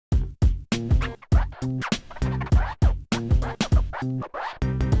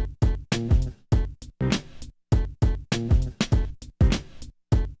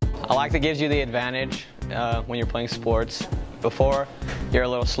I like that gives you the advantage when you're playing sports. Before, you're a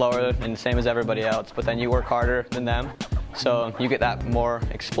little slower and the same as everybody else, but then you work harder than them. So you get that more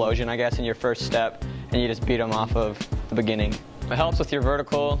explosion, I guess, in your first step, and you just beat them off of the beginning. It helps with your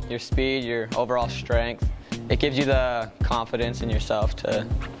vertical, your speed, your overall strength. It gives you the confidence in yourself to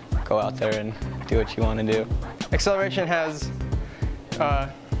go out there and do what you want to do. Acceleration has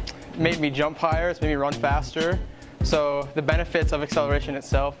made me jump higher, it's made me run faster. So the benefits of acceleration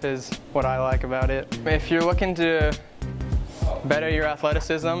itself is what I like about it. If you're looking to better your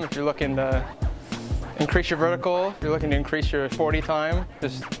athleticism, if you're looking to increase your vertical, if you're looking to increase your 40 time,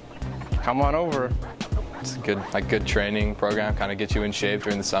 just come on over. It's a good training program, kind of gets you in shape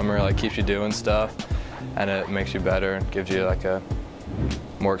during the summer, like keeps you doing stuff, and it makes you better and gives you like a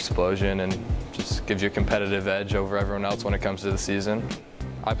more explosion and just gives you a competitive edge over everyone else when it comes to the season.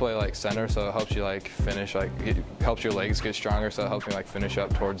 I play like center, so it helps you like finish, it helps your legs get stronger, so it helps me like finish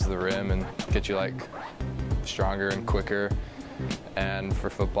up towards the rim and get you like stronger and quicker. And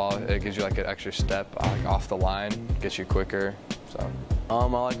for football, it gives you like an extra step off the line, gets you quicker. So. I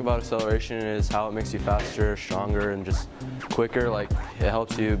like about acceleration is how it makes you faster, stronger, and just quicker. Like it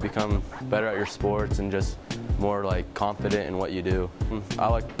helps you become better at your sports and just more like confident in what you do. I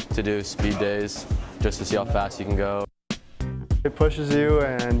like to do speed days just to see how fast you can go. It pushes you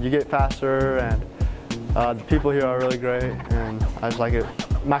and you get faster, and the people here are really great, and I just like it.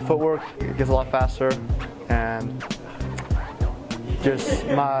 My footwork gets a lot faster, and just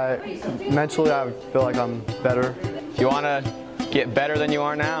mentally I feel like I'm better. If you want to get better than you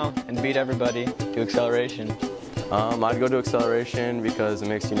are now and beat everybody, do acceleration. I'd go to acceleration because it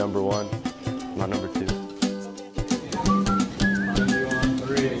makes you number one, not number two. 1, 2,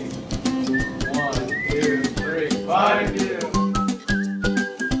 3. 1, 2, 3. 5.